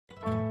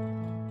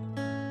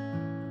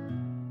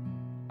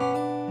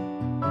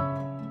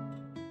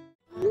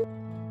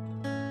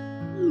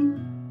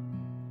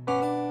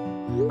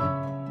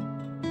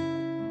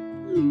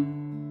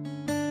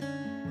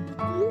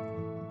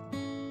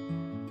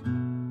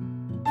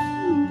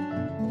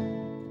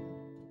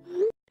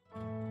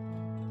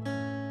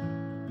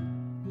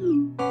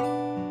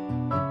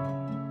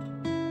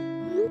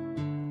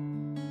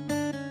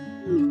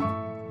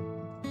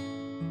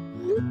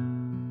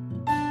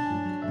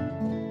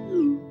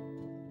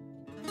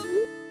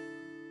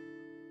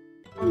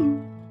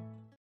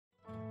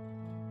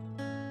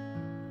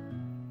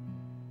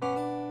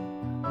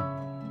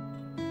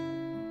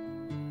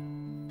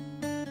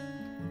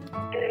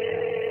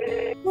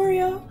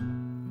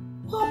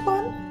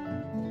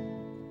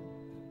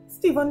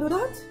Stephen do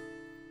that?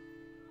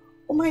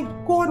 Oh my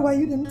God, why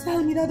you didn't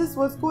tell me that this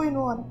was going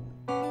on?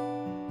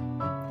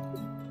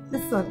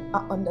 Listen,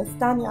 I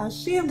understand you're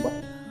ashamed,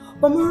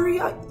 but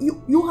Maria,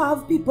 you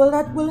have people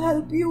that will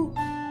help you.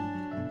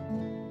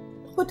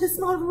 But it's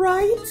not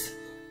right.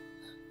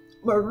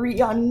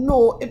 Maria,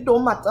 no, it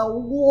don't matter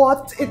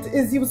what it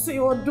is you say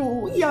or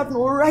do. He have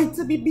no right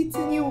to be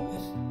beating you.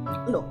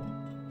 Look,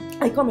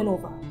 I coming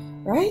over,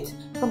 right?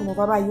 Coming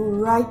over by you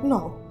right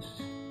now.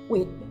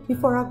 Wait,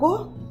 before I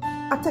go,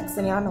 I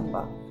texting your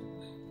number.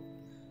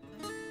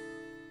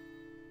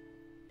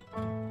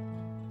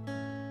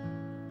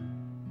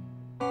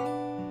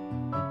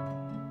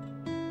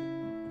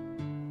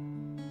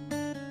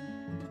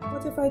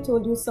 What if I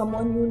told you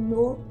someone you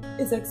know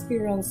is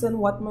experiencing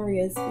what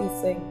Maria is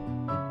facing?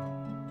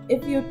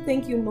 If you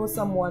think you know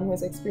someone who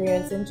is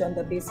experiencing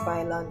gender-based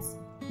violence,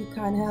 you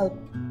can't help.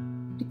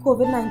 The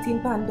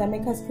COVID-19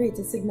 pandemic has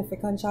created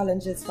significant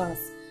challenges for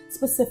us,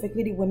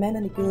 specifically the women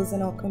and the girls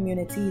in our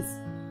communities.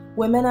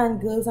 Women and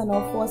girls are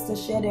now forced to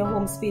share their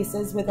home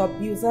spaces with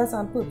abusers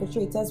and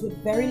perpetrators with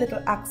very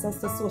little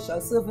access to social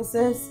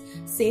services,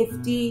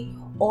 safety,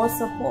 or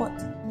support.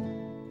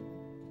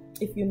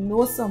 If you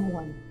know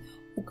someone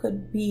who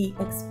could be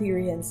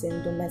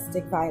experiencing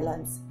domestic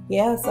violence,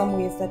 here are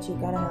some ways that you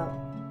can help.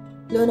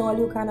 Learn all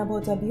you can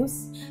about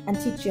abuse and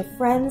teach your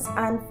friends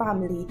and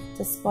family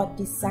to spot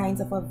the signs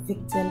of a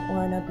victim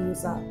or an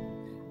abuser.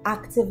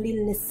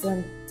 Actively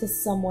listen to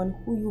someone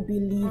who you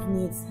believe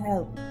needs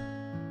help.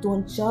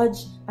 Don't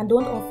judge and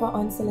don't offer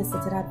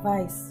unsolicited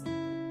advice.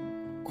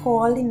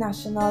 Call the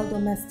National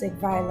Domestic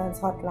Violence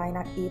Hotline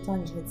at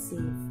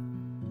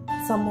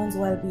 800-SAVE. Someone's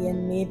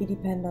well-being may be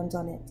dependent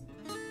on it.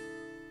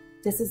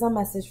 This is a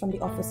message from the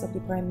Office of the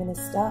Prime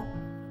Minister,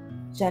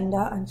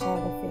 Gender and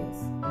Child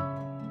Affairs.